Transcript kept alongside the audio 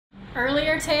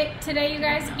Earlier today, you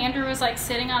guys, Andrew was like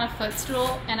sitting on a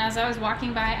footstool, and as I was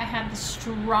walking by, I had the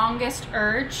strongest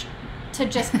urge to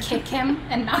just kick him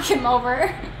and knock him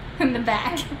over in the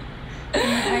back. I'm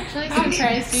actually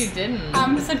surprised you didn't.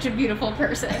 I'm such a beautiful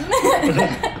person.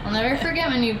 I'll never forget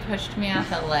when you pushed me off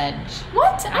the ledge.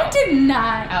 What? I did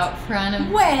not. Out front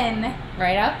of... When?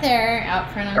 Right out there,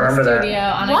 out front of the studio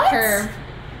on a curve.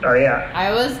 Oh, yeah.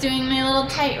 I was doing my little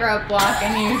tightrope walk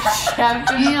and you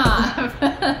shoved me off.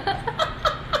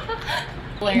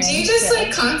 Do you just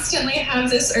like constantly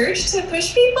have this urge to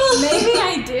push people? Maybe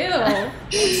I do.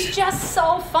 It's just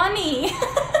so funny.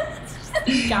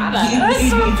 Gotta. It's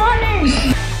so funny.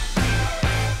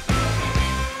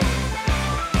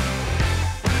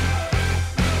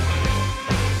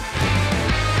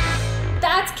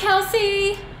 That's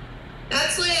Kelsey.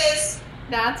 That's Liz.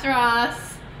 That's Ross.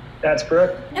 That's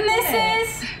Brooke. And this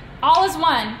is All Is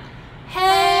One.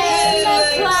 Hey, in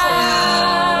the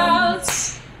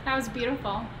clouds. That was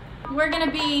beautiful. We're going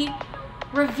to be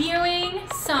reviewing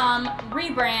some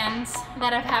rebrands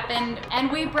that have happened,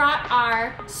 and we brought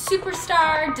our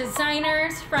superstar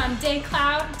designers from Day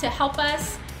Cloud to help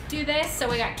us do this. So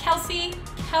we got Kelsey,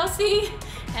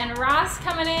 and Ross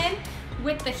coming in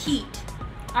with the heat.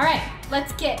 All right,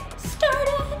 let's get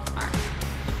started. All right.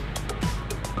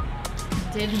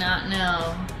 Did not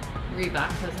know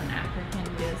Reebok was an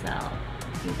African gazelle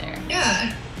either.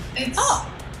 Yeah, it's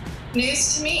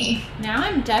news to me. Now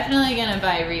I'm definitely gonna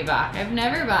buy Reebok. I've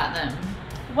never bought them.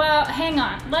 Well, hang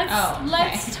on.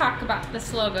 Let's talk about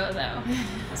this logo though.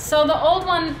 So the old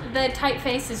one, the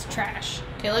typeface is trash.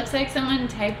 It looks like someone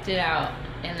typed it out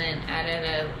and then added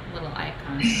a little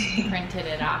icon, printed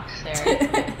it off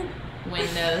their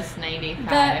Windows 95.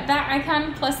 That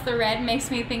icon plus the red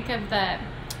makes me think of the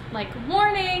like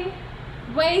warning,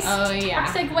 waist,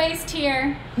 toxic waste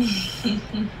here.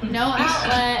 No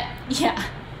outlet. Yeah.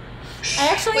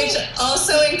 Which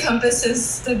also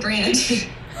encompasses the brand.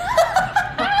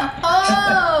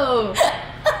 Oh!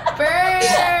 Burn!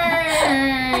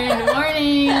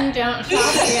 Warning, don't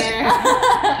shop here.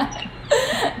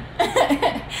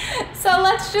 So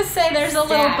let's just say there's a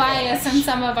little bias in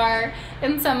some of our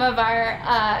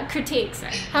critiques.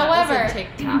 However,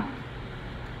 TikTok.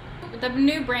 The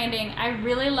new branding, I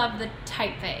really love the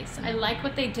typeface. I like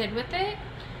what they did with it.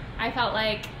 I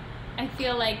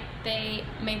feel like they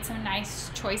made some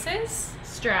nice choices.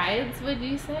 Strides, would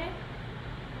you say?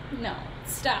 No,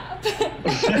 stop.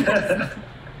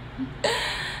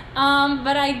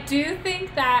 But I do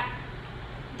think that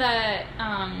the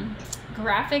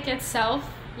graphic itself,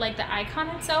 like the icon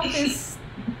itself, is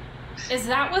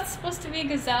that what's supposed to be a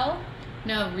gazelle?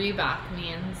 No, Reebok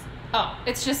means. Oh,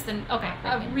 it's just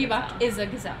Reebok is a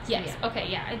gazelle. Yes. Yeah. Okay.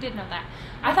 Yeah, I did know that.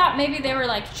 I thought maybe they were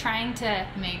like trying to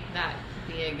make that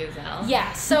be a gazelle.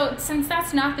 Yeah. So since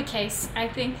that's not the case, I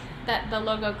think that the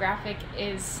logo graphic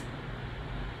is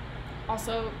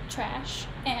also trash.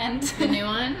 And the new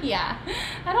one? Yeah.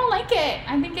 I don't like it.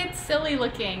 I think it's silly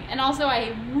looking. And also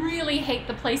I really hate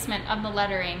the placement of the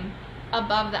lettering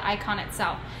above the icon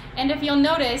itself. And if you'll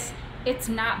notice, it's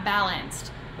not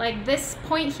balanced. Like this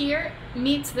point here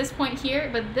meets this point here,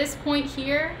 but this point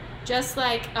here just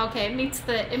like, okay, it meets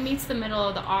the middle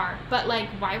of the R. But like,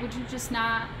 why would you just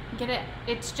not get it?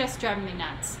 It's just driving me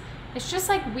nuts. It's just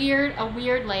like a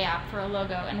weird layout for a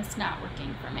logo, and it's not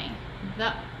working for me.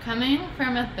 Coming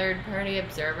from a third-party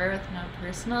observer with no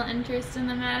personal interest in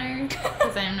the matter,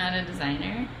 because I'm not a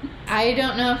designer, I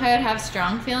don't know if I would have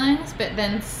strong feelings, but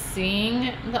then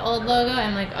seeing the old logo,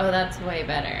 I'm like, oh, that's way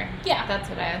better. Yeah. That's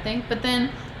what I would think. But then,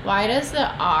 why does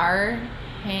the R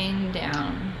hang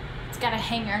down? It's got a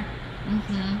hanger.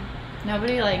 Mm-hmm.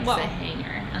 Nobody likes a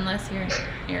hanger, unless you're an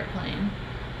airplane.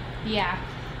 Yeah.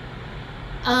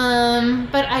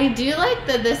 But I do like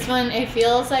that this one, it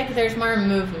feels like there's more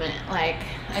movement, like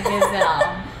a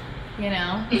gazelle, you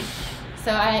know?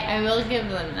 So I will give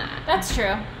them that. That's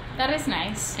true. That is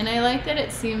nice. And I like that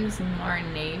it seems more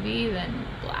navy than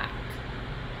black.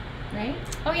 Right?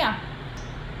 Oh, yeah.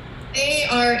 They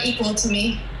are equal to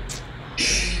me.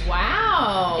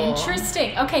 Wow.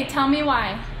 Interesting. Okay, tell me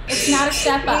why. It's not a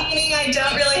step up. Meaning I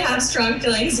don't really have strong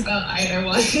feelings about either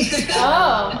one.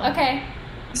 Oh, okay.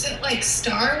 Is it like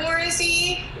Star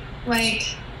Wars-y?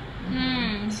 Like,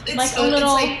 it's like a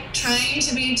little, it's like trying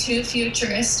to be too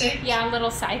futuristic. Yeah, a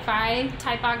little sci-fi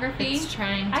typography. It's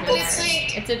trying to. But it's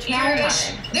like it's a try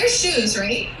hard. They're shoes,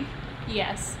 right?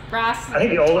 Yes, Ross. I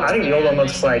think the old one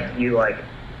looks like you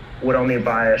would only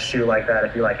buy a shoe like that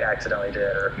if you accidentally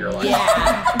did, or if you're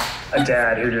a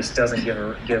dad who just doesn't give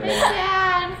one.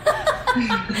 Dad.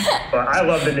 But I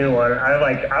love the new one.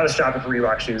 I was shopping for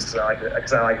Reebok shoes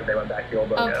because I like that they went back to the old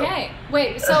logo. Okay.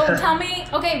 Wait, so tell me,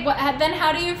 okay, then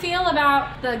how do you feel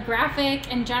about the graphic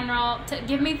in general?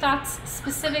 Give me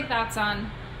specific thoughts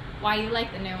on why you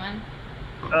like the new one.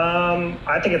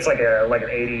 I think it's like an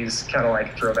 80s kind of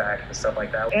like throwback and stuff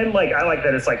like that. And like I like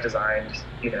that it's like designed,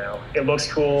 you know, it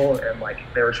looks cool, and like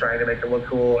they were trying to make it look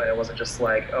cool, and it wasn't just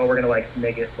like, oh, we're gonna like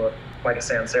make it look like a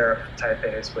sans serif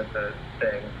typeface with the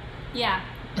thing. Yeah.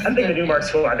 I think the new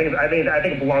mark's cool. I think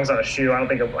it belongs on a shoe. I don't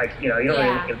think of like, you know, you don't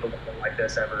Yeah. really get look like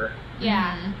this ever.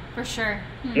 Yeah, for sure.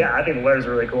 Yeah, I think the letter's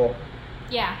really cool.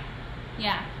 Yeah.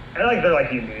 Yeah. I like they're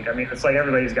like unique. I mean, it's like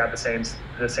everybody's got the same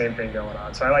thing going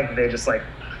on. So I like that they just like,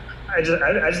 I just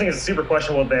think it's super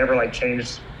questionable if they ever like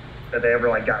changed, that they ever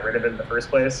like got rid of it in the first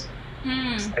place.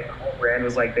 Like the whole brand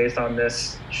was like based on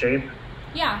this shape.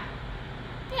 Yeah.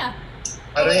 Yeah.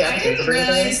 Are they I didn't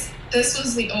realize this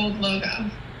was the old logo.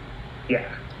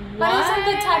 Yeah. But isn't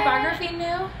the typography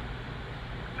new?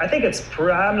 I think it's.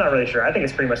 I'm not really sure. I think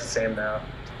it's pretty much the same now.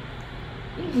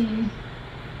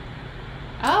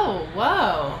 Oh,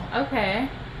 whoa. Okay.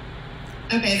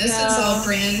 Okay, this is all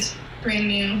brand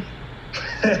new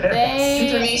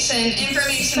information for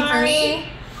Sorry. me.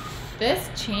 This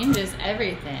changes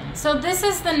everything. So this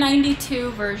is the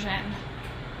 92 version.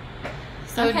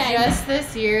 So Okay. just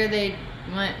this year they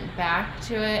went back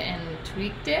to it and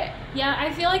tweaked it. Yeah,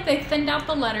 I feel like they thinned out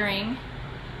the lettering.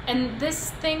 And this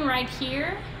thing right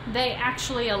here, they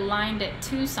actually aligned it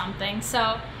to something.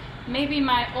 So maybe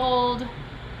my old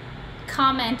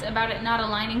comment about it not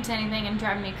aligning to anything and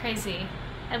driving me crazy,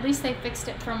 at least they fixed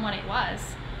it from what it was.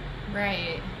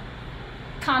 Right.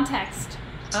 Context.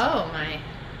 Oh my.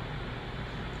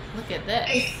 Look at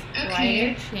this. Okay.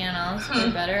 Wider channels for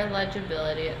better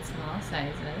legibility at small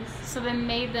sizes. So they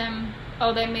made them,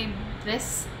 they made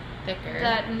this, Thicker.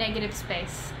 the negative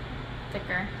space,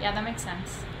 thicker. Yeah, that makes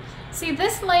sense. See,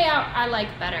 this layout I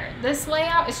like better. This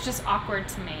layout is just awkward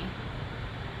to me.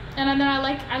 And then I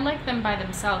like them by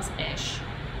themselves-ish.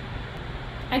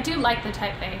 I do like the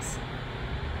typeface.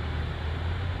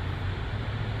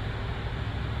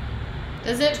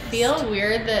 Does it feel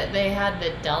weird that they had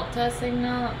the delta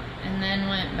signal and then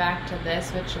went back to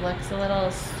this, which looks a little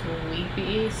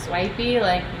swipey,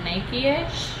 like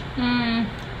Nike-ish?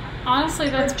 Honestly,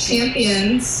 that's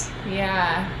Champions.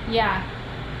 Yeah. yeah.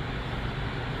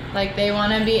 Like they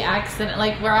want to be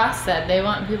like Ross said, they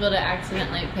want people to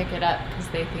accidentally pick it up because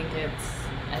they think it's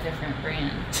a different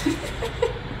brand.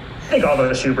 I think all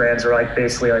those shoe brands are like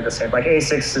basically like the same. Like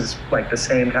Asics is like the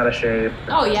same kind of shape.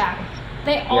 Oh yeah,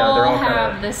 they they're all all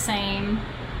have kinda- the same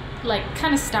like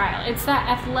kind of style. It's that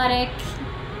athletic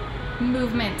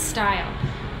movement style.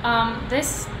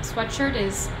 This sweatshirt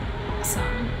is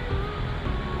awesome,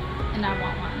 and I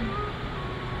want one.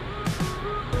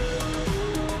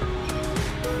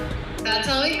 That's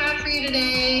all we have for you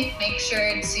today. Make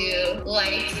sure to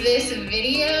like this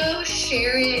video,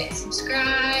 share it,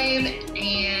 subscribe,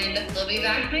 and we'll be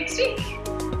back next week.